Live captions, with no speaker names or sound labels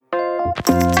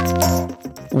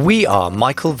We are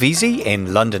Michael Veazey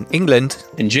in London, England.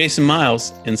 And Jason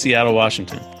Miles in Seattle,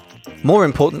 Washington. More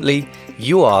importantly,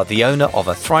 you are the owner of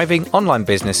a thriving online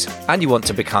business and you want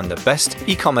to become the best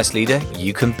e-commerce leader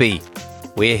you can be.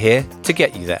 We're here to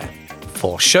get you there.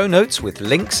 For show notes with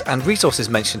links and resources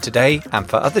mentioned today, and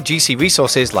for other GC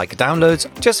resources like downloads,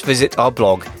 just visit our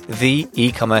blog,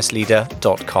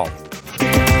 theecommerceleader.com.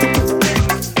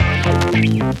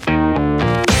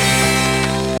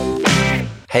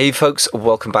 Hey folks,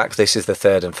 welcome back. This is the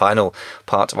third and final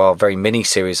part of our very mini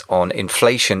series on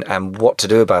inflation and what to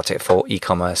do about it for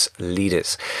e-commerce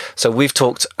leaders. So we've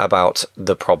talked about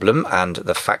the problem and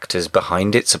the factors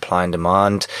behind it, supply and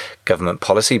demand, government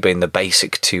policy being the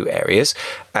basic two areas.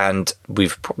 And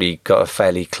we've probably got a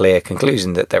fairly clear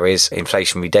conclusion that there is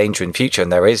inflationary danger in future,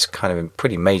 and there is kind of a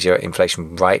pretty major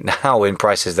inflation right now in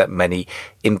prices that many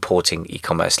importing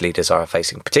e-commerce leaders are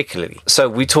facing particularly. So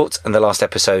we talked in the last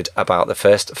episode about the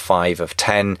first 5 of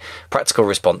 10 practical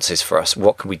responses for us.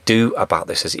 What can we do about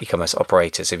this as e-commerce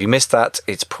operators? If you missed that,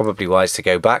 it's probably wise to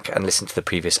go back and listen to the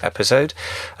previous episode.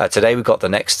 Today we've got the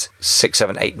next 6,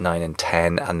 7, 8, 9 and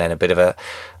 10, and then a bit of a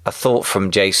thought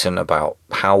from Jason about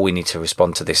how we need to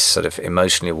respond to this sort of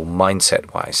emotionally or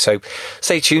mindset wise. So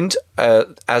stay tuned.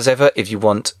 As ever, if you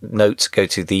want notes, go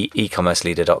to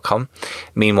theecommerceleader.com.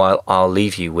 Meanwhile, I'll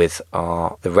leave you with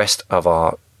the rest of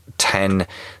our 10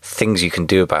 things you can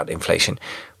do about inflation.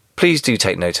 Please do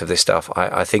take note of this stuff.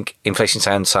 I think inflation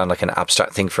sound like an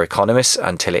abstract thing for economists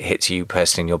until it hits you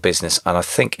personally in your business. And I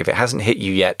think if it hasn't hit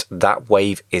you yet, that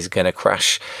wave is going to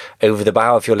crash over the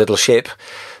bow of your little ship.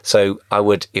 So I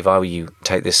would, if I were you,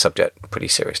 take this subject pretty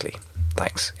seriously.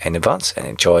 Thanks in advance and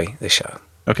enjoy the show.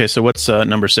 Okay, so what's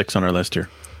number 6 on our list here?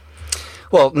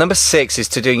 Well, number 6 is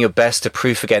to doing your best to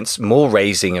proof against more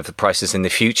raising of the prices in the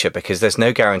future, because there's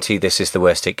no guarantee this is the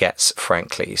worst it gets,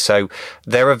 frankly. So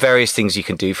there are various things you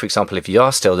can do. For example, if you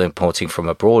are still importing from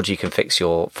abroad, you can fix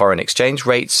your foreign exchange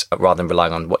rates rather than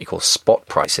relying on what you call spot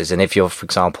prices. And if you're, for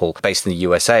example, based in the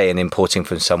USA and importing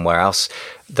from somewhere else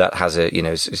that has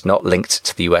is not linked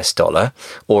to the US dollar,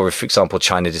 or if, for example,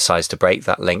 China decides to break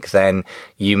that link, then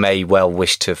you may well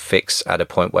wish to fix at a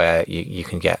point where you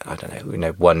can get,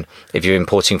 if you're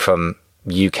importing from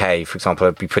UK, for example,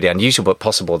 it'd be pretty unusual but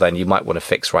possible, then you might want to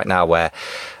fix right now where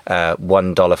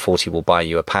 $1.40 will buy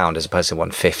you £1 as opposed to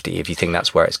 $1.50 if you think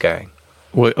that's where it's going.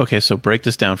 Well, okay, so break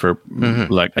this down for,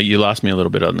 you lost me a little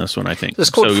bit on this one, I think. It's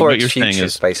called Forex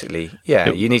futures, basically. Yeah,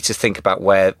 you need to think about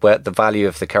where the value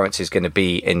of the currency is going to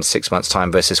be in 6 months'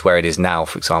 time versus where it is now,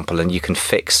 for example, and you can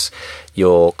fix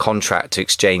your contract to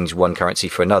exchange one currency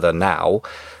for another now,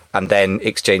 and then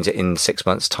exchange it in 6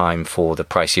 months' time for the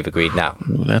price you've agreed now.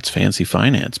 Well, that's fancy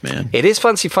finance, man. It is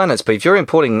fancy finance, but if you're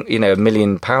importing, £1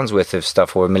 million worth of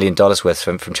stuff or $1 million worth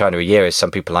from China a year, as some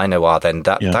people I know are, then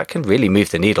that can really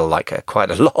move the needle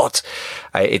quite a lot.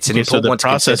 It's an important one to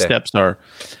consider. So the process steps are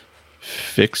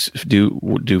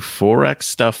do Forex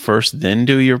stuff first, then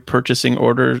do your purchasing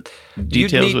order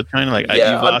details with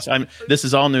China. This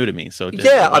is all new to me. So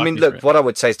look, what I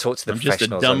would say is talk to the professionals.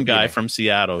 I'm just a dumb guy from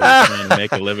Seattle who's trying to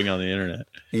make a living on the internet.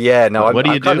 Yeah, no, what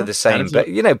I'm kind of the same.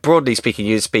 But broadly speaking,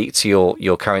 you speak to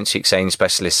your currency exchange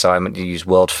specialist. So I'm going to use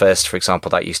World First, for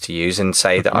example, that I used to use, and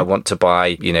say that I want to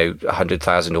buy,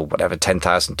 $100,000 or whatever,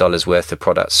 $10,000 worth of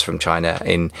products from China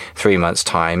in 3 months'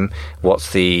 time.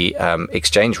 What's the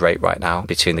exchange rate right now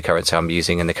between the currency I'm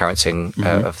using and the currency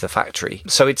of the factory?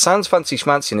 So it sounds fancy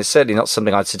schmancy, and it's certainly not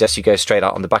something I'd suggest you go straight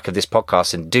out on the back of this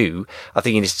podcast and do. I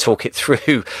think you need to talk it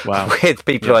through with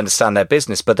people who understand their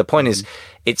business. But the point is,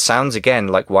 it sounds again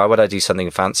like, why would I do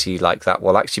something fancy like that?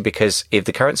 Well, actually, because if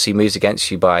the currency moves against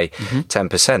you by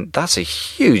 10%, that's a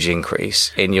huge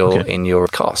increase in your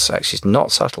costs. Actually, it's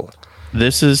not subtle.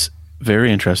 This is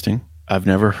very interesting. I've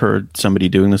never heard somebody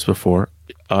doing this before.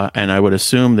 And I would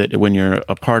assume that when you're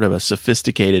a part of a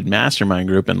sophisticated mastermind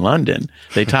group in London,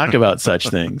 they talk about such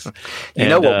things. You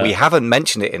know what? We haven't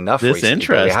mentioned it enough recently.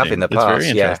 Interesting. We have in the past. Very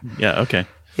interesting. Yeah. Okay.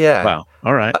 Yeah. Wow.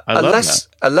 All right. I love that.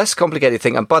 A less complicated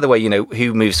thing. And by the way,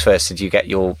 who moves first? Did you get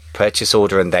your purchase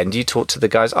order and then do you talk to the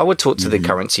guys? I would talk to the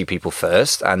currency people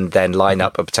first and then line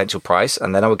up a potential price.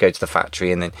 And then I would go to the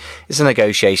factory, and then it's a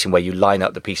negotiation where you line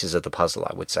up the pieces of the puzzle,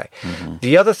 I would say.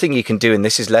 The other thing you can do, and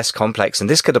this is less complex, and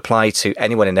this could apply to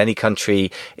anyone in any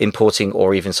country importing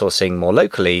or even sourcing more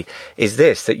locally, is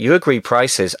that you agree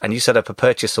prices and you set up a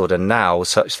purchase order now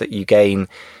such that you gain,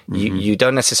 you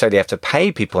don't necessarily have to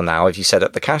pay people now. If you set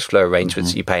up the cash flow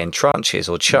arrangements, you pay in tranches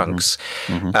or chunks.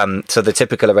 So the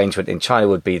typical arrangement in China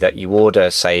would be that you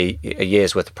order, say, a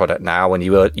year's worth of product now, and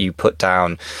you put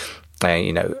down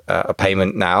a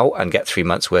payment now and get 3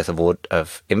 months worth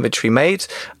of inventory made.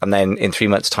 And then in 3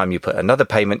 months' time, you put another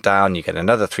payment down, you get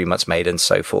another 3 months made, and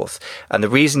so forth. And the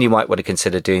reason you might want to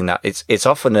consider doing that, it's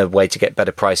often a way to get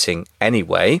better pricing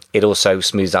anyway. It also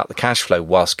smooths out the cash flow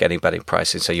whilst getting better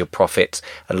pricing. So your profit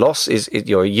and loss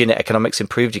your unit economics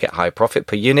improved. You get higher profit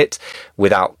per unit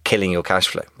without killing your cash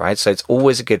flow, right? So it's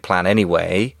always a good plan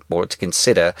anyway, or to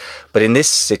consider. But in this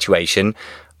situation,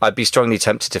 I'd be strongly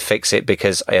tempted to fix it,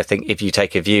 because I think if you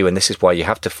take a view, and this is why you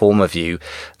have to form a view,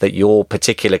 that your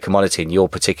particular commodity in your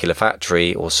particular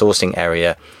factory or sourcing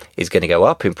area is going to go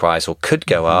up in price or could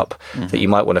go up, that you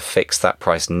might want to fix that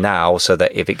price now, so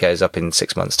that if it goes up in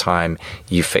 6 months' time,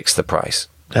 you fix the price.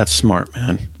 That's smart,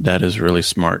 man. That is really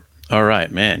smart. All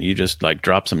right, man, you just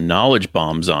dropped some knowledge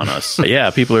bombs on us. Yeah,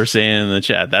 people are saying in the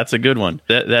chat, that's a good one.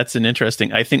 That's an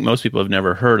interesting, I think most people have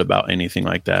never heard about anything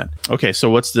like that. Okay, so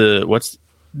what's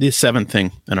the seventh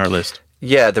thing in our list?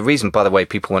 Yeah, the reason, by the way,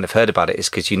 people won't have heard about it is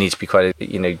because you need to be quite,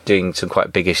 doing some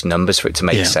quite biggish numbers for it to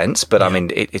make sense. But I mean,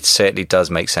 it certainly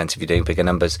does make sense if you're doing bigger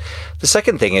numbers. The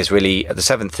seventh thing,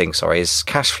 is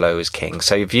cash flow is king.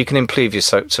 So if you can improve your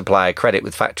supplier credit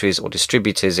with factories or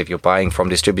distributors, if you're buying from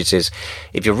distributors,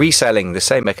 if you're reselling, the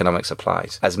same economics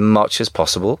applies as much as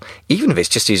possible. Even if it's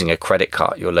just using a credit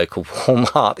card, your local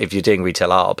Walmart, if you're doing retail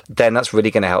ARB, then that's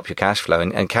really going to help your cash flow.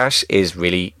 And cash is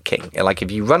really king. Like if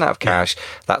you run out of cash,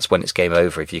 that's when it's game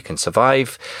over. If you can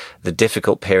survive the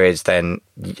difficult periods, then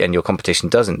and your competition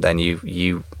doesn't, then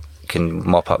you can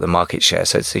mop up the market share.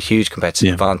 So it's a huge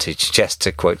competitive advantage just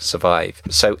to quote survive.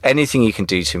 So anything you can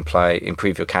do to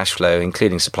improve your cash flow,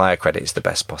 including supplier credit, is the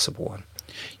best possible one.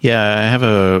 Yeah, I have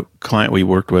a client we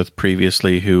worked with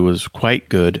previously who was quite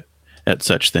good at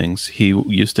such things. He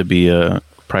used to be a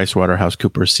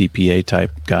PricewaterhouseCoopers CPA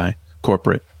type guy,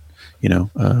 corporate,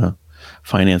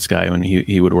 finance guy, when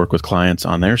he would work with clients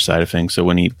on their side of things. So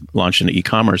when he launched into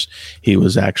e-commerce, he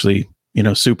was actually,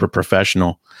 super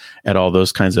professional at all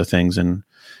those kinds of things, and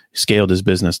scaled his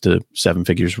business to 7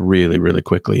 figures really, really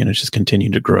quickly. And it's just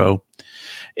continued to grow.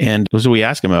 And so we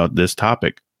asked him about this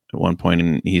topic at one point,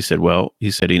 and he said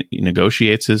he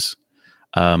negotiates his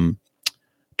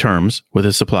terms with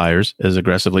his suppliers as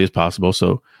aggressively as possible.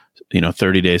 So,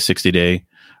 30 day, 60 day,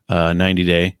 90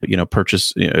 day,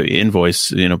 purchase,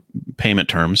 invoice, payment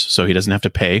terms. So he doesn't have to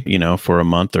pay, for a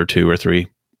month or 2 or 3,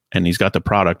 and he's got the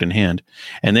product in hand.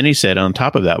 And then he said, on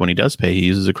top of that, when he does pay, he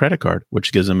uses a credit card,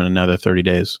 which gives him another 30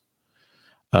 days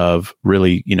of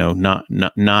really,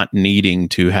 not needing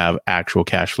to have actual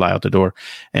cash fly out the door.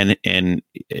 And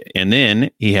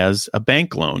then he has a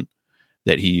bank loan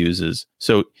that he uses.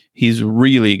 So he's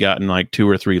really gotten like 2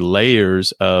 or 3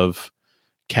 layers of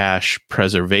cash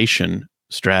preservation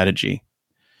strategy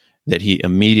that he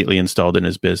immediately installed in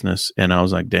his business. And I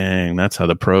was like, dang, that's how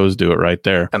the pros do it right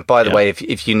there. And by the way,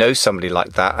 if you know somebody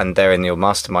like that and they're in your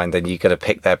mastermind, then you got to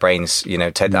pick their brains,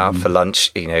 take that out for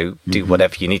lunch, do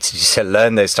whatever you need to do to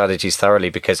learn those strategies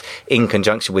thoroughly, because in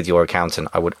conjunction with your accountant,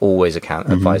 I would always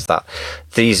advise that.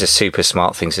 These are super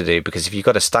smart things to do, because if you've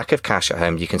got a stack of cash at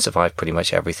home, you can survive pretty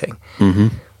much everything.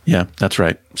 Yeah, that's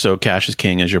right. So cash is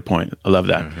king is your point. I love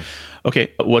that.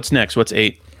 Okay, what's next? What's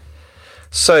 8?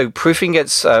 So proofing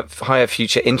against higher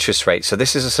future interest rates. So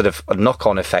this is a sort of a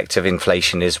knock-on effect of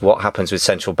inflation, is what happens with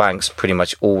central banks pretty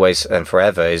much always and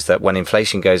forever, is that when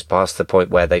inflation goes past the point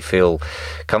where they feel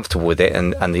comfortable with it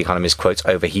and the economy is, quote,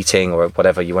 overheating or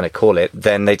whatever you want to call it,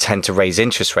 then they tend to raise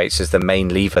interest rates as the main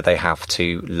lever they have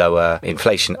to lower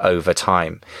inflation over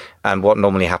time. And what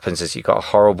normally happens is you've got a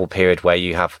horrible period where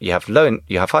you have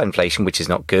high inflation, which is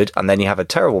not good, and then you have a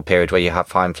terrible period where you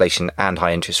have high inflation and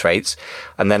high interest rates,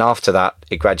 and then after that,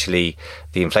 the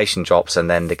inflation drops,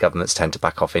 and then the governments tend to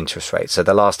back off interest rates. So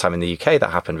the last time in the UK that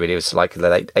happened really was like in the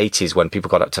late 80s, when people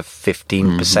got up to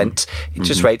 15%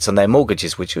 interest rates on their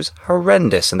mortgages, which was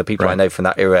horrendous. And the people I know from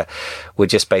that era were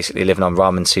just basically living on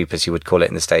ramen soup, as you would call it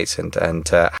in the States, and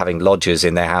having lodgers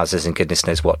in their houses and goodness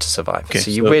knows what to survive. Okay, so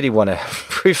you really want to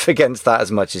proof against that as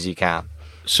much as you can.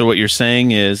 So what you're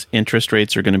saying is interest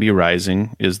rates are going to be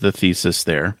rising, is the thesis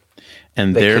there.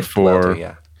 And therefore,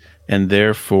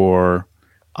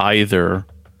 either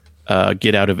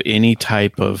get out of any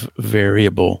type of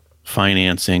variable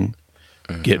financing,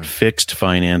 get fixed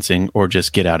financing, or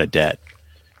just get out of debt.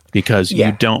 Because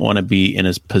you don't want to be in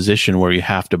a position where you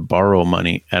have to borrow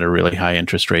money at a really high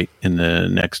interest rate in the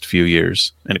next few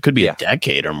years. And it could be a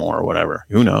decade or more or whatever.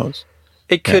 Who knows?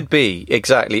 It could be,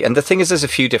 exactly. And the thing is, there's a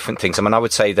few different things. I mean, I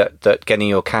would say that getting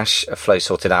your cash flow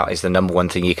sorted out is the number one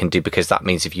thing you can do, because that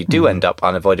means if you do end up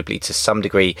unavoidably to some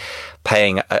degree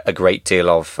paying a great deal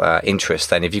of interest,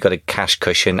 then if you've got a cash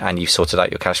cushion and you've sorted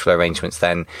out your cash flow arrangements,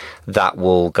 then that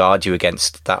will guard you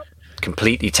against that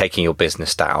completely taking your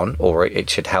business down, or it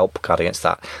should help guard against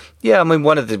that. Yeah, I mean,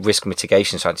 one of the risk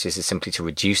mitigation strategies is simply to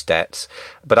reduce debts.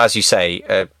 But as you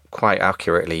say, quite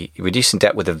accurately, reducing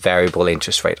debt with a variable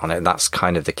interest rate on it. And that's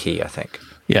kind of the key, I think.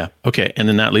 Yeah. Okay. And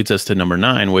then that leads us to number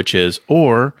 9, which is,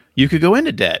 or you could go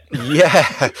into debt.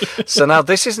 Yeah. So now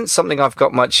this isn't something I've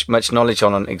got much knowledge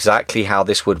on exactly how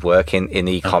this would work in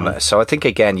e-commerce. So I think,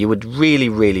 again, you would really,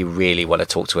 really, really want to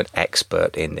talk to an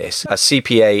expert in this, a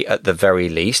CPA at the very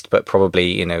least, but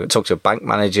probably, talk to bank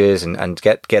managers and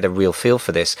get a real feel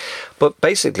for this. But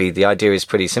basically, the idea is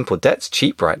pretty simple. Debt's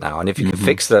cheap right now. And if you can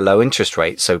fix the low interest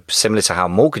rate, so similar to how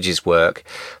mortgages work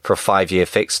for a 5-year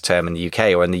fixed term in the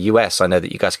UK or in the US, I know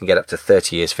that you guys can get up to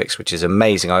 30 years fixed, which is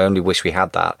amazing. I only wish we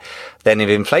had that. Then if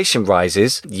inflation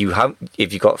rises,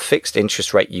 if you've got a fixed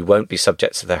interest rate, you won't be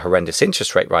subject to the horrendous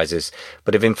interest rate rises.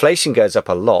 But if inflation goes up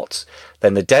a lot,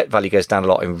 then the debt value goes down a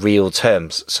lot in real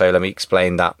terms. So let me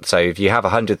explain that. So if you have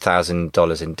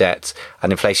 $100,000 in debt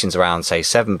and inflation's around, say,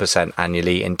 7%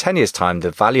 annually, in 10 years' time, the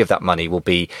value of that money will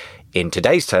be, in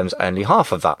today's terms, only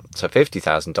half of that, so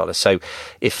 $50,000. So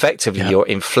effectively, you're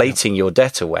inflating your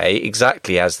debt away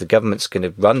exactly as the government's going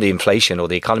to run the inflation, or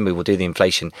the economy will do the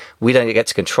inflation. We don't get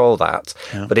to control that.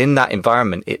 Yeah. But in that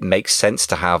environment, it makes sense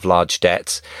to have large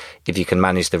debts if you can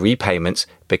manage the repayments,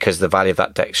 because the value of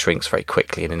that debt shrinks very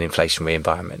quickly in an inflationary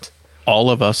environment. All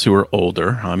of us who are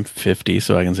older, I'm 50,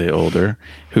 so I can say older,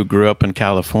 who grew up in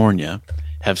California,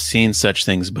 have seen such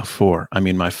things before. I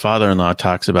mean, my father-in-law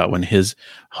talks about when his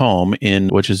home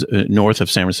which is north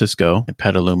of San Francisco,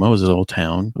 Petaluma was his old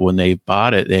town. When they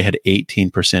bought it, they had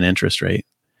 18% interest rate,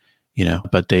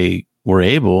 but they were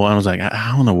able, I was like,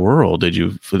 how in the world did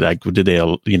they,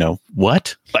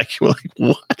 what? Like,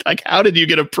 what? Like, how did you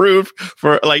get approved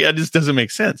for, like, it just doesn't make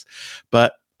sense.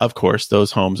 But of course,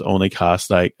 those homes only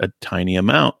cost like a tiny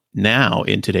amount now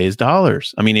in today's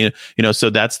dollars. I mean, so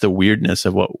that's the weirdness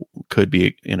of what could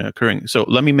be occurring. So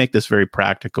let me make this very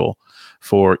practical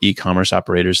for e-commerce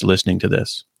operators listening to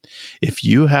this. If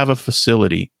you have a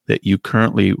facility that you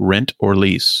currently rent or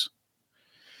lease,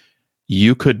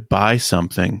 you could buy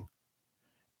something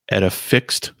at a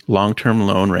fixed long-term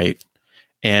loan rate.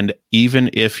 And even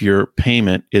if your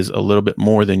payment is a little bit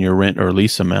more than your rent or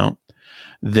lease amount,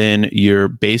 then you're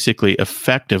basically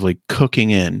effectively cooking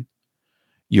in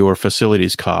your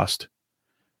facilities cost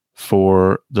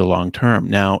for the long term.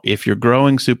 Now, if you're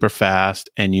growing super fast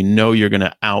and you're going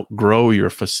to outgrow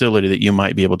your facility that you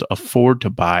might be able to afford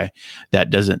to buy, that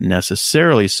doesn't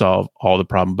necessarily solve all the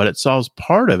problem, but it solves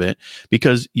part of it,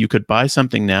 because you could buy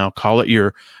something now, call it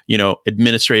your,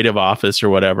 administrative office or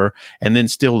whatever, and then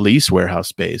still lease warehouse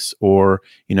space or,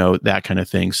 that kind of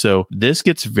thing. So this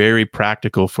gets very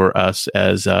practical for us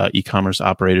as e-commerce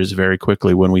operators very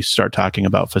quickly when we start talking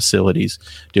about facilities.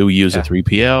 Do we use a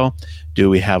 3PL? Do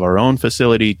we have our own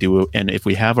facility? And if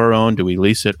we have our own, do we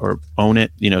lease it or own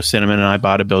it? Cinnamon and I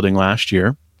bought a building last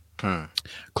year,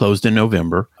 closed in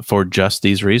November, for just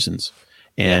these reasons.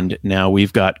 And now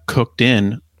we've got cooked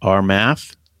in our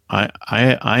math.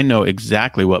 I know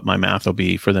exactly what my math will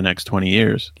be for the next 20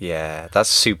 years. Yeah, that's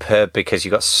superb, because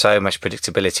you've got so much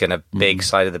predictability on a big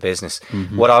side of the business.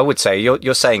 What I would say,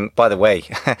 you're saying, by the way,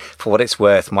 for what it's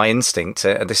worth, my instinct,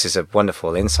 and this is a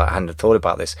wonderful insight, I hadn't thought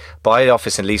about this, buy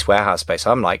office and lease warehouse space.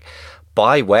 I'm like,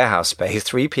 buy warehouse space.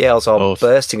 3PLs are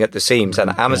bursting at the seams,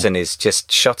 and Amazon is just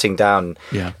shutting down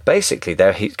basically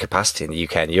their heat capacity in the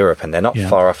UK and Europe, and they're not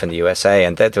far off in the USA,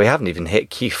 and we haven't even hit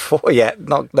Q4 yet,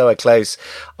 not nowhere close.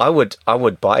 I would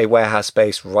buy warehouse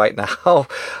space right now,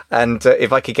 and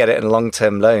if I could get it in a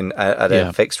long-term loan at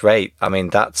a fixed rate, I mean,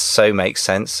 that so makes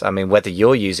sense. I mean, whether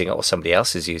you're using it or somebody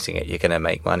else is using it, you're going to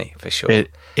make money for sure.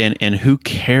 And who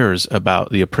cares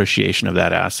about the appreciation of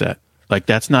that asset? Like,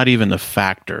 that's not even the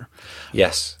factor.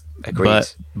 Yes, agreed.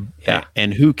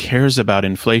 And who cares about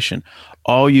inflation?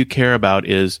 All you care about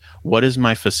is, what is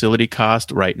my facility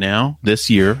cost right now, this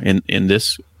year, in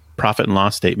this profit and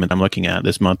loss statement I'm looking at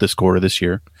this month, this quarter, this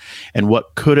year, and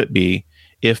what could it be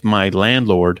if my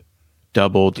landlord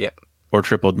doubled or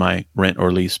tripled my rent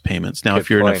or lease payments? Now, if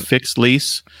you're in a fixed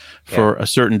lease for a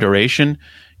certain duration,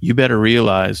 you better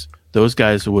realize those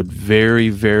guys would very,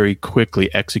 very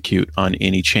quickly execute on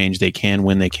any change they can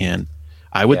when they can.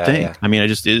 I would think. Yeah. I mean,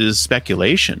 it is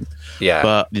speculation. Yeah.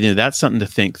 But that's something to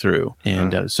think through.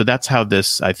 And so that's how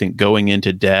this, I think, going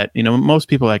into debt, most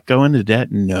people are like, go into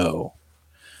debt? No.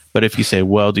 But if you say,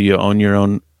 well, do you own your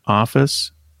own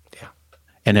office? Yeah.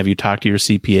 And have you talked to your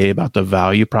CPA about the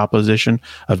value proposition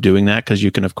of doing that? Because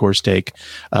you can, of course, take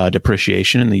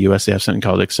depreciation. In the US, they have something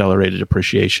called accelerated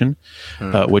depreciation,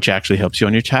 which actually helps you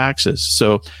on your taxes.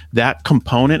 So that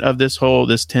component of this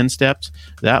 10 steps,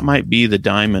 that might be the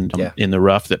diamond in the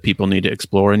rough that people need to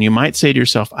explore. And you might say to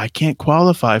yourself, I can't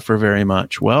qualify for very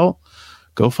much. Well,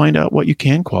 go find out what you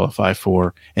can qualify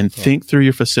for and think through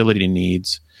your facility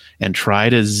needs and try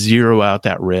to zero out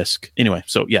that risk. Anyway,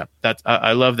 so that's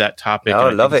I love that topic. I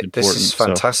love it. This is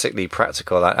fantastically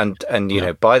practical. And you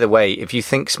know, by the way, if you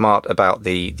think smart about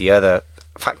the other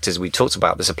factors we talked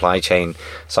about, the supply chain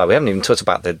side, we haven't even talked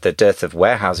about the dearth of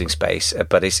warehousing space,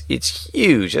 but it's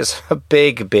huge. It's a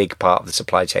big part of the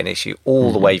supply chain issue,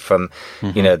 all the way from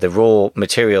you know, the raw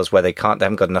materials where they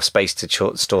haven't got enough space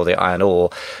to store the iron ore,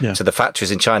 to the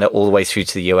factories in China, all the way through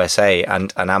to the USA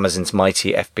and Amazon's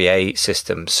mighty FBA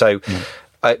system. So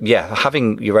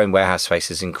having your own warehouse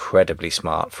space is incredibly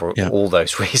smart for all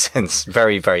those reasons.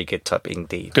 Very, very good tip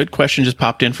indeed. Good question just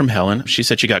popped in from Helen. She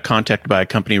said she got contacted by a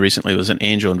company recently. It was an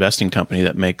angel investing company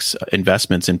that makes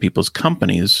investments in people's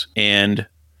companies. And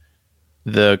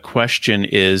the question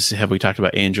is, have we talked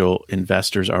about angel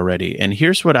investors already? And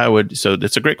here's what so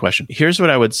that's a great question. Here's what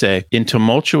I would say. In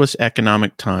tumultuous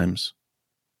economic times,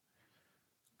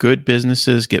 good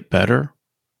businesses get better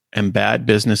and bad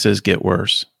businesses get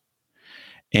worse.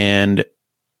 And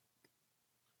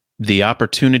the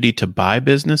opportunity to buy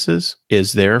businesses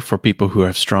is there for people who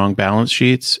have strong balance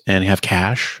sheets and have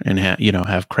cash and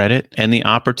have credit. And the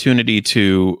opportunity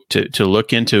to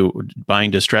look into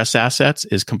buying distressed assets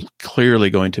is clearly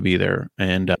going to be there.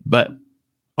 And but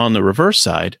on the reverse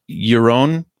side, your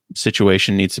own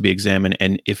situation needs to be examined.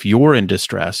 And if you're in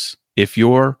distress, if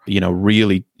you're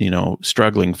really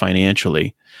struggling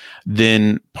financially,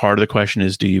 then part of the question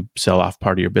is, do you sell off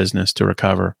part of your business to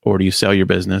recover, or do you sell your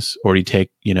business, or do you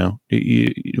take,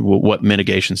 what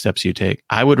mitigation steps you take?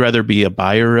 I would rather be a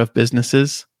buyer of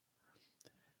businesses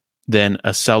than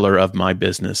a seller of my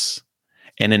business.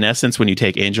 And in essence, when you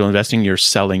take angel investing, you're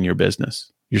selling your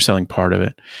business. You're selling part of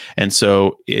it. And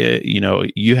so,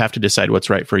 you have to decide what's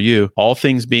right for you. All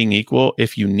things being equal,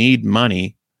 if you need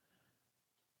money,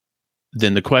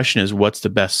 then the question is, what's the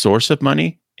best source of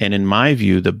money? And in my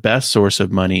view, the best source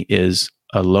of money is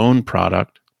a loan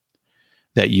product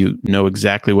that you know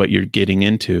exactly what you're getting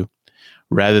into,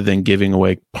 rather than giving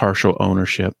away partial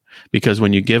ownership. Because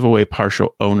when you give away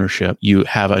partial ownership, you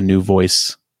have a new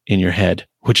voice in your head,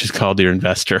 which is called your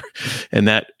investor. And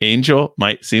that angel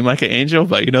might seem like an angel,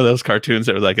 but those cartoons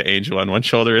that were like an angel on one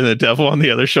shoulder and the devil on the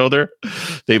other shoulder,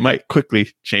 they might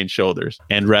quickly change shoulders.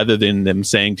 And rather than them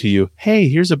saying to you, hey,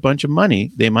 here's a bunch of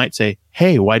money, they might say,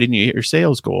 hey, why didn't you hit your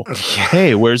sales goal?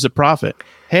 Hey, where's the profit?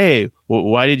 Hey,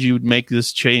 why did you make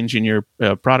this change in your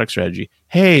product strategy?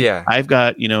 Hey, I've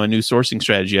got, a new sourcing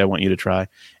strategy I want you to try.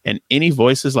 And any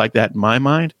voices like that in my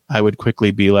mind, I would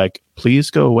quickly be like,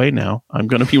 please go away now. I'm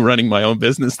going to be running my own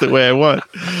business the way I want.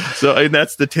 So and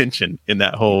that's the tension in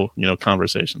that whole,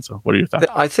 conversation. So what are your thoughts?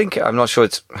 I think, I'm not sure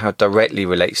how it directly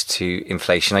relates to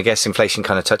inflation. I guess inflation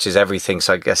kind of touches everything.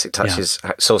 So I guess it touches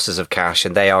sources of cash,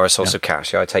 and they are a source of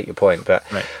cash. I take your point. But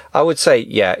I would say,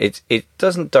 it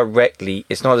doesn't directly,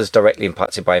 it's not as directly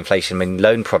impacted by inflation. I mean,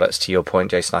 loan products, to your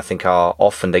point, Jason, I think are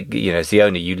often, as the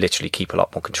owner, you literally keep a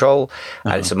lot more control.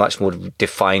 And it's a much more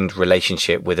defined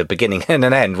relationship with a beginning and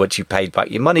an end. Once you paid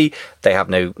back your money, they have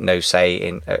no say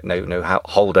in, no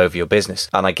hold over your business.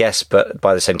 And I guess, but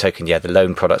by the same token, the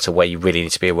loan products are where you really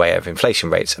need to be aware of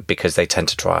inflation rates, because they tend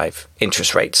to drive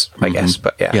interest rates, I guess.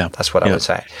 But that's what I would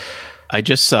say. I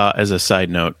just saw, as a side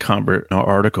note, an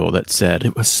article that said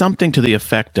it was something to the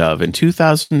effect of, in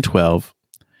 2012,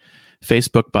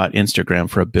 Facebook bought Instagram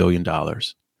for $1 billion.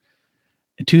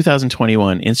 In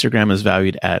 2021, Instagram is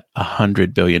valued at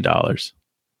 $100 billion.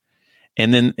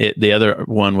 And then the other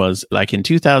one was, like, in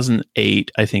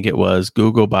 2008, I think it was,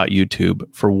 Google bought YouTube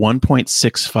for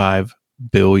 $1.65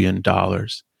 billion.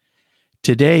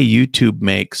 Today, YouTube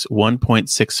makes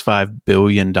 $1.65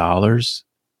 billion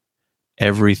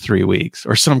every 3 weeks,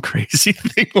 or some crazy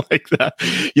thing like that.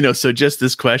 So just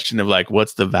this question of, like,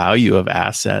 what's the value of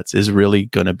assets is really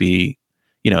going to be,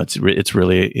 it's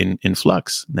really in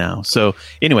flux now. So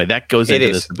anyway, that goes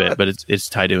into this a bit, but it's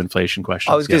tied to inflation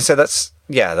questions. I was going to say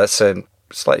that's a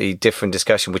slightly different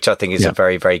discussion, which I think is a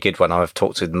very, very good one. I've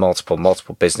talked with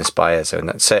multiple business buyers, and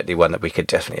that's certainly one that we could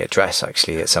definitely address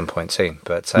actually at some point soon.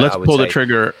 But let's pull the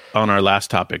trigger on our last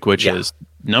topic, which is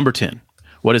number 10.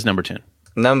 What is number 10?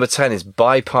 Number 10 is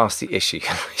bypass the issue.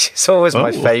 It's always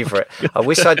my favorite. I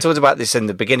wish I'd talked about this in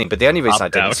the beginning, but the only reason I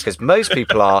didn't is because most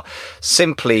people are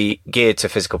simply geared to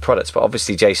physical products. But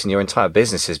obviously, Jason, your entire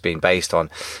business has been based on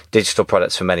digital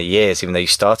products for many years, even though you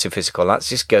started physical. Let's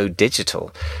just go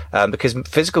digital, because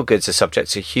physical goods are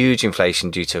subject to huge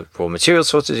inflation due to raw material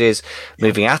shortages.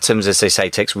 Moving atoms, as they say,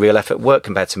 takes real effort work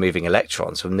compared to moving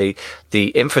electrons. And the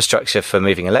infrastructure for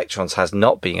moving electrons has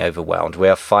not been overwhelmed. We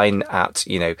are fine at,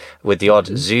 with the odd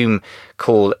Zoom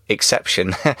call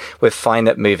exception, we're fine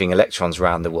at moving electrons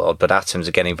around the world, but atoms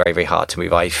are getting very, very hard to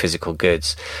move, i.e. physical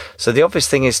goods. So the obvious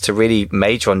thing is to really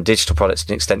major on digital products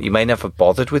to an extent you may never have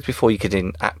bothered with before. You could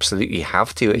absolutely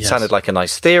have to. It sounded like a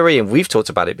nice theory, and we've talked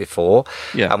about it before,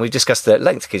 and we've discussed it at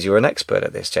length because you're an expert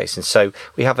at this, Jason. So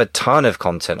we have a ton of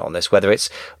content on this, whether it's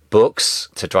books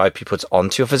to drive people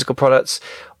onto your physical products,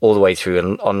 all the way through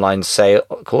an online sale,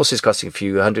 courses costing a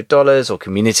few $100s or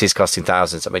communities costing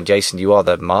thousands. I mean, Jason, you are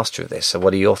the master of this. So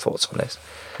what are your thoughts on this?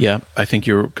 Yeah, I think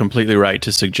you're completely right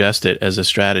to suggest it as a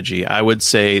strategy. I would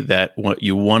say that what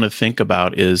you want to think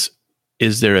about is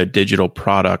there a digital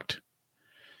product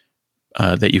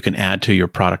that you can add to your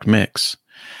product mix?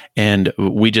 And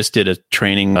we just did a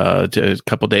training a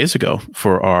couple days ago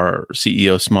for our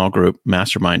CEO small group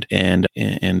mastermind, and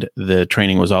the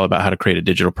training was all about how to create a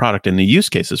digital product and the use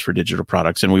cases for digital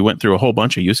products. And we went through a whole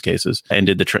bunch of use cases and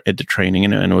did the training,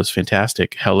 and it was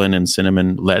fantastic. Helen and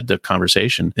Cinnamon led the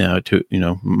conversation.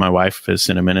 My wife is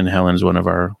Cinnamon, and Helen is one of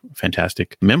our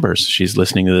fantastic members. She's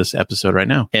listening to this episode right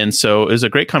now, and so it was a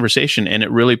great conversation, and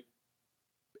it really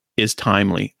is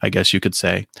timely, I guess you could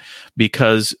say,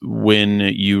 because when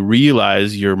you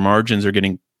realize your margins are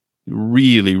getting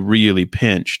really, really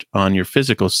pinched on your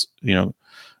physical,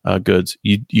 goods,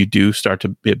 you do start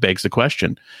to, it begs the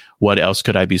question, what else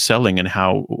could I be selling, and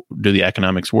how do the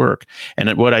economics work?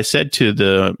 And what I said to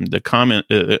the comment,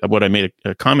 what I made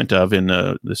a comment of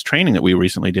in this training that we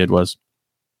recently did was,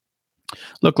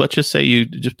 look, let's just say you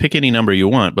just pick any number you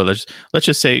want, but let's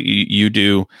just say you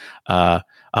do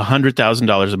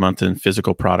 $100,000 a month in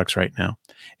physical products right now.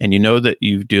 And you know that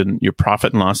you do your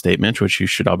profit and loss statement, which you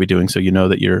should all be doing. So you know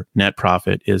that your net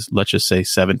profit is, let's just say,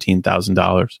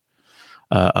 $17,000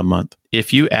 a month.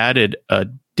 If you added a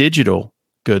digital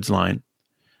goods line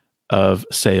of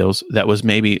sales that was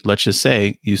maybe, let's just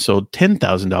say you sold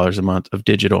 $10,000 a month of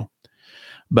digital,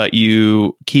 but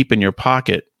you keep in your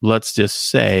pocket, let's just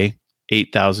say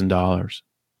 $8,000,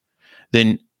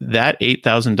 then that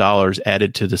 $8,000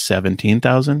 added to the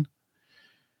 $17,000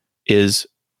 is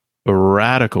a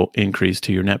radical increase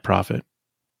to your net profit.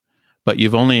 But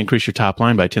you've only increased your top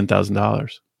line by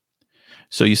 $10,000.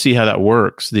 So you see how that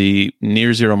works. The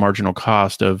near zero marginal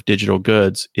cost of digital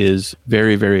goods is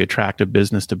very, very attractive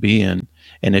business to be in.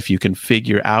 And if you can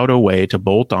figure out a way to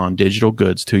bolt on digital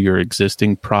goods to your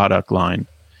existing product line,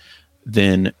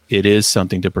 then it is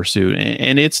something to pursue.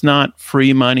 And it's not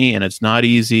free money, and it's not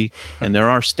easy. And there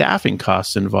are staffing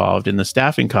costs involved. And the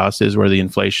staffing cost is where the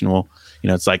inflation will,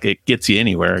 it's like it gets you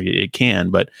anywhere. It can,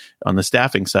 but on the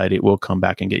staffing side, it will come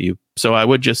back and get you. So I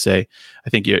would just say, I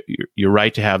think you're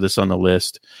right to have this on the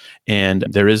list, and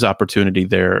there is opportunity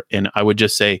there. And I would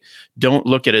just say, don't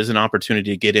look at it as an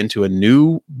opportunity to get into a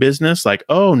new business. Like,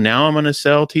 oh, now I'm going to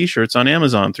sell t-shirts on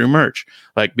Amazon through merch,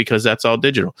 because that's all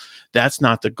digital. That's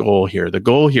not the goal here. The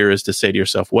goal here is to say to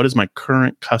yourself, what is my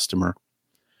current customer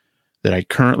that I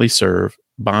currently serve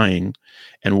buying,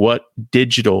 and what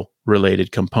digital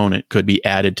related component could be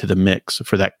added to the mix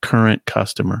for that current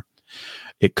customer?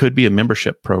 It could be a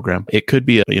membership program. It could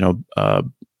be a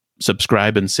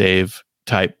subscribe and save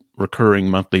type recurring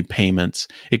monthly payments.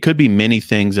 It could be many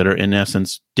things that are in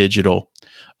essence digital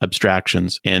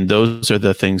abstractions. And those are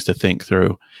the things to think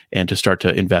through and to start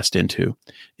to invest into.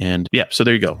 And so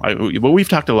there you go. We've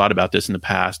talked a lot about this in the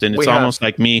past, and it's almost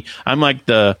like me. I'm like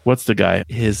what's the guy?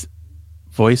 His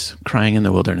voice crying in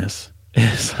the wilderness.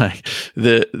 It's like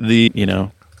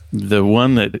the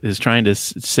one that is trying to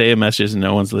say a message and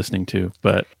no one's listening to.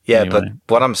 But anyway.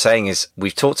 But what I'm saying is,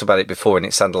 we've talked about it before, and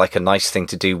it sounded like a nice thing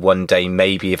to do one day,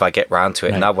 maybe if I get round to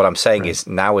it. Right. Now what I'm saying is,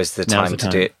 now is the time to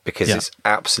do it, because it's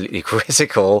absolutely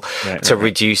critical to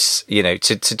reduce,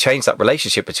 to change that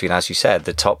relationship between, as you said,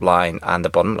 the top line and the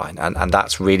bottom line. And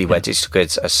that's really where digital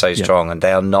goods are so strong, and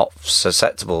they are not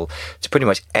susceptible to pretty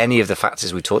much any of the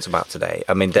factors we talked about today.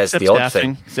 I mean, there's the odd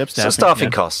thing. Except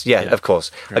staffing costs. Of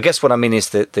course. Right. I guess what I mean is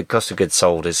that the cost of goods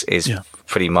sold is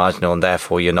pretty marginal, and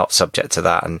therefore you're not subject to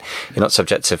that, and you're not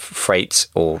subject to freight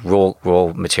or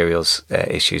raw materials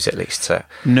issues, at least. So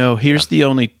no, here's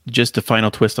just the final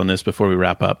twist on this before we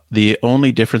wrap up. The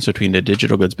only difference between the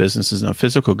digital goods businesses and the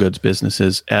physical goods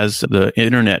businesses, as the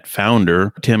internet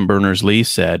founder, Tim Berners-Lee,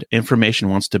 said, information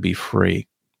wants to be free.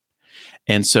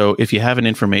 And so if you have an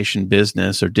information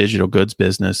business or digital goods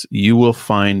business, you will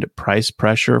find price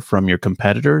pressure from your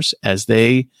competitors as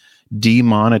they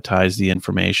demonetize the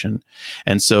information.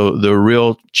 And so the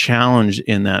real challenge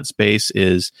in that space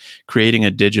is creating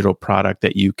a digital product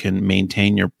that you can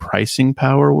maintain your pricing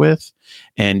power with,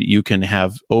 and you can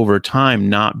have over time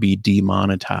not be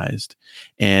demonetized.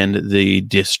 And the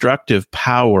destructive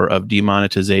power of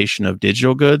demonetization of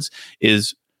digital goods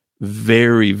is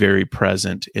very, very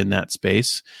present in that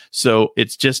space. So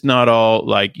it's just not all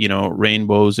like,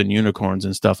 rainbows and unicorns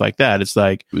and stuff like that. It's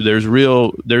like there's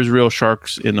real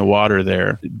sharks in the water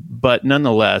there. But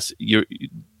nonetheless,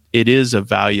 it is a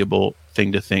valuable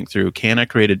thing to think through. Can I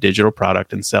create a digital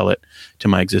product and sell it to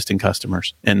my existing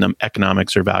customers? And the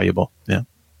economics are valuable. Yeah.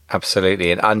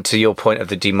 Absolutely. And to your point of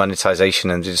the demonetization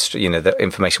and just, the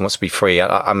information wants to be free.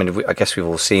 I mean, I guess we've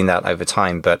all seen that over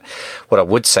time. But what I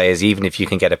would say is even if you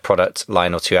can get a product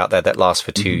line or two out there that lasts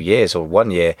for 2 years or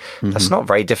 1 year, that's not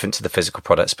very different to the physical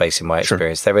product space in my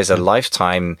experience. There is a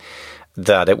lifetime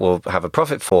that it will have a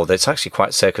profit for that's actually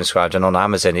quite circumscribed, and on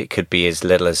Amazon it could be as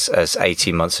little as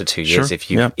 18 months or 2 years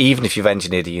even if you've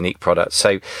engineered a unique product.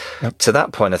 So to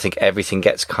that point, I think everything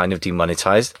gets kind of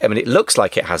demonetized. I mean, it looks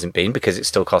like it hasn't been because it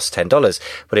still costs $10,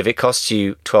 but if it costs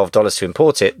you $12 to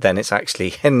import it, then it's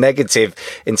actually a negative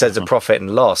in terms of profit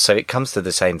and loss. So it comes to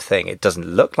the same thing. It doesn't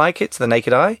look like it to the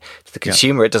naked eye. To the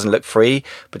consumer, it doesn't look free,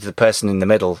 but to the person in the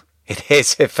middle, it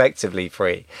is effectively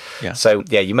free. Yeah. So,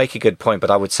 you make a good point,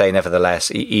 but I would say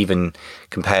nevertheless, even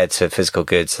compared to physical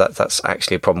goods, that's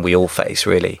actually a problem we all face,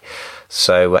 really.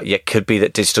 So, it could be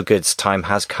that digital goods time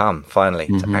has come, finally,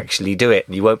 to actually do it.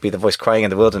 You won't be the voice crying in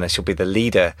the wilderness. You'll be the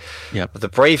leader of the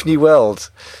brave new world,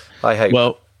 I hope.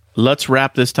 Well, let's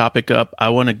wrap this topic up. I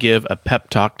want to give a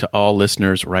pep talk to all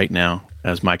listeners right now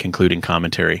as my concluding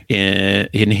commentary. And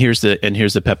here's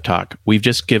the pep talk. We've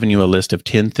just given you a list of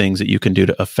 10 things that you can do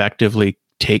to effectively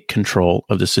take control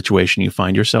of the situation you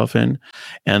find yourself in.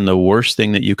 And the worst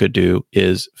thing that you could do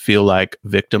is feel like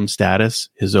victim status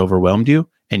has overwhelmed you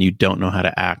and you don't know how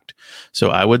to act.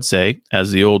 So I would say, as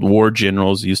the old war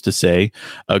generals used to say,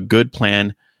 a good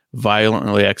plan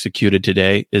violently executed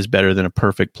today is better than a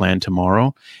perfect plan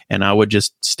tomorrow. And I would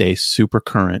just stay super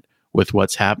current with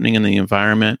what's happening in the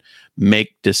environment,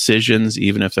 make decisions,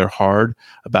 even if they're hard,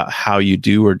 about how you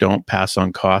do or don't pass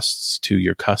on costs to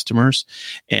your customers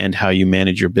and how you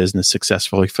manage your business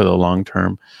successfully for the long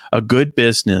term. A good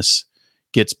business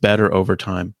gets better over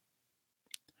time,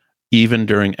 even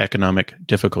during economic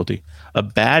difficulty. A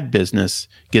bad business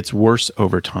gets worse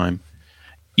over time,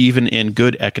 even in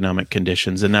good economic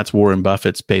conditions. And that's Warren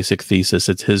Buffett's basic thesis.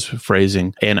 It's his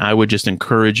phrasing. And I would just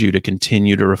encourage you to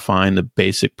continue to refine the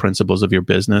basic principles of your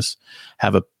business.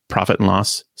 Have a profit and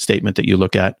loss statement that you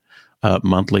look at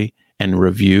monthly and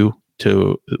review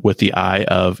with the eye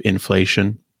of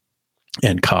inflation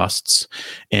and costs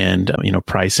and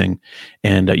pricing.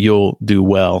 And you'll do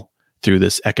well through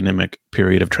this economic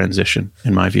period of transition,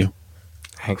 in my view.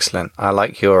 Excellent. I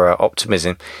like your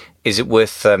optimism. Is it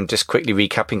worth just quickly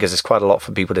recapping, because there's quite a lot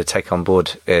for people to take on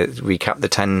board, recap the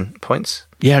 10 points?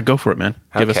 Yeah, go for it, man.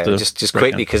 Give us the just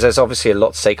quickly, because there's obviously a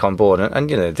lot to take on board. And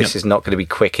this is not going to be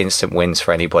quick, instant wins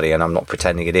for anybody, and I'm not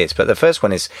pretending it is. But the first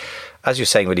one is, as you're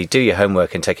saying, really do your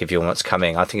homework and take a view on what's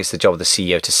coming. I think it's the job of the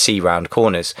CEO to see round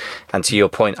corners. And to your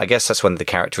point, I guess that's one of the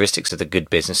characteristics of the good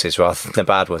businesses rather than the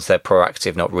bad ones. They're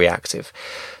proactive, not reactive.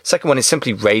 Second one is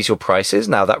simply raise your prices.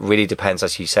 Now, that really depends,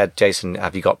 as you said, Jason,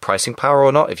 have you got pricing power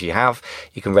or not? If you have,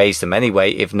 you can raise them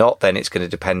anyway. If not, then it's going to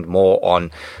depend more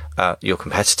on your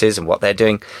competitors and what they're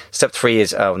doing.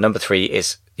 Number three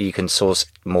is you can source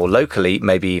more locally,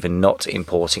 maybe even not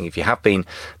importing if you have been.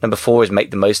 Number four is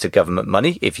make the most of government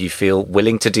money if you feel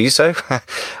willing to do so.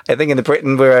 I think in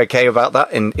Britain we're okay about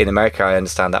that. In America, I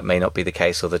understand that may not be the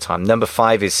case all the time. Number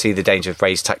five is see the danger of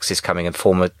raised taxes coming and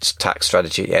form a tax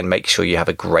strategy and make sure you have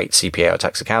a great CPA or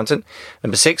tax accountant.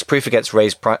 Number six, proof against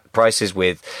raised prices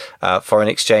with foreign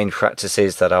exchange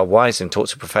practices that are wise, and talk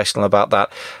to a professional about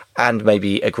that. And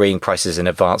maybe agreeing prices in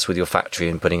advance with your factory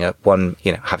and putting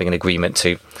having an agreement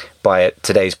to buy at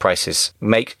today's prices.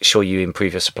 Make sure you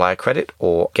improve your supplier credit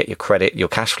or get your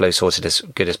cash flow sorted as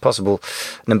good as possible.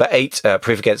 Number eight,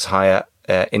 proof against higher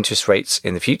interest rates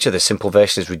in the future. The simple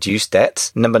version is reduced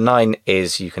debt. Number 9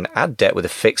 is you can add debt with a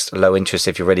fixed low interest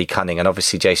if you're really cunning. And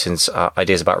obviously Jason's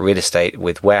ideas about real estate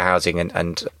with warehousing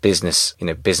and business,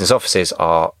 business offices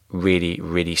are really,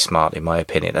 really smart in my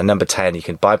opinion. And number 10, you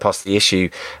can bypass the issue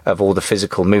of all the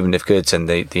physical movement of goods and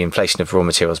the inflation of raw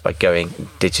materials by going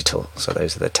digital. So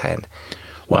those are the 10.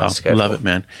 Wow, love it,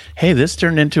 man. Hey, this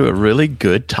turned into a really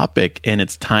good topic, and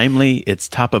it's timely. It's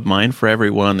top of mind for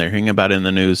everyone. They're hearing about it in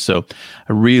the news. So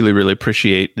I really, really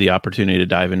appreciate the opportunity to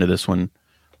dive into this one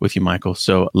with you, Michael.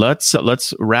 So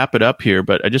let's wrap it up here.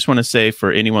 But I just want to say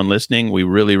for anyone listening, we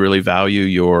really, really value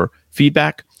your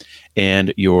feedback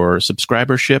and your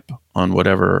subscribership on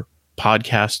whatever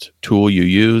podcast tool you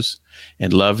use,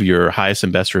 and love your highest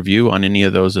and best review on any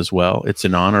of those as well. It's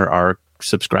an honor. Our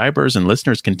subscribers and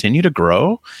listeners continue to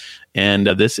grow, and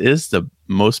this is the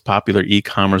most popular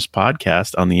e-commerce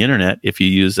podcast on the internet if you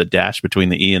use a dash between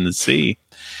the E and the C.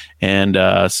 And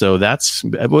so that's,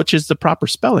 which is the proper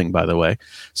spelling, by the way.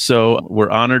 So we're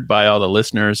honored by all the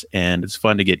listeners, and it's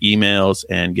fun to get emails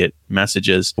and get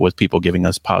messages with people giving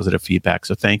us positive feedback.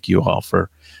 So thank you all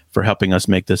for helping us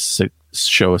make this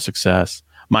show a success.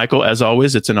 Michael, as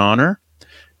always, it's an honor,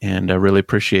 and I really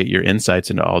appreciate your insights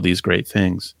into all these great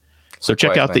things. So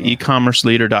check out the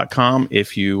ecommerceleader.com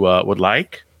if you would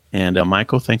like. And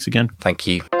Michael, thanks again. Thank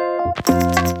you.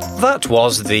 That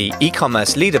was the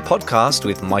E-commerce Leader podcast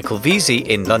with Michael Veazey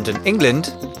in London,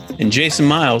 England. And Jason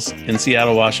Miles in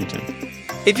Seattle, Washington.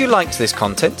 If you liked this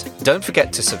content, don't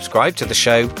forget to subscribe to the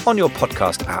show on your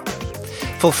podcast app.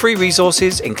 For free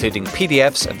resources, including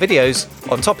PDFs and videos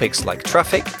on topics like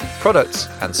traffic, products,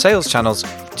 and sales channels,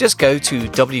 just go to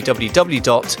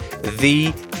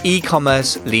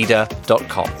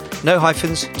www.theecommerceleader.com. No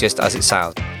hyphens, just as it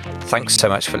sounds. Thanks so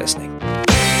much for listening.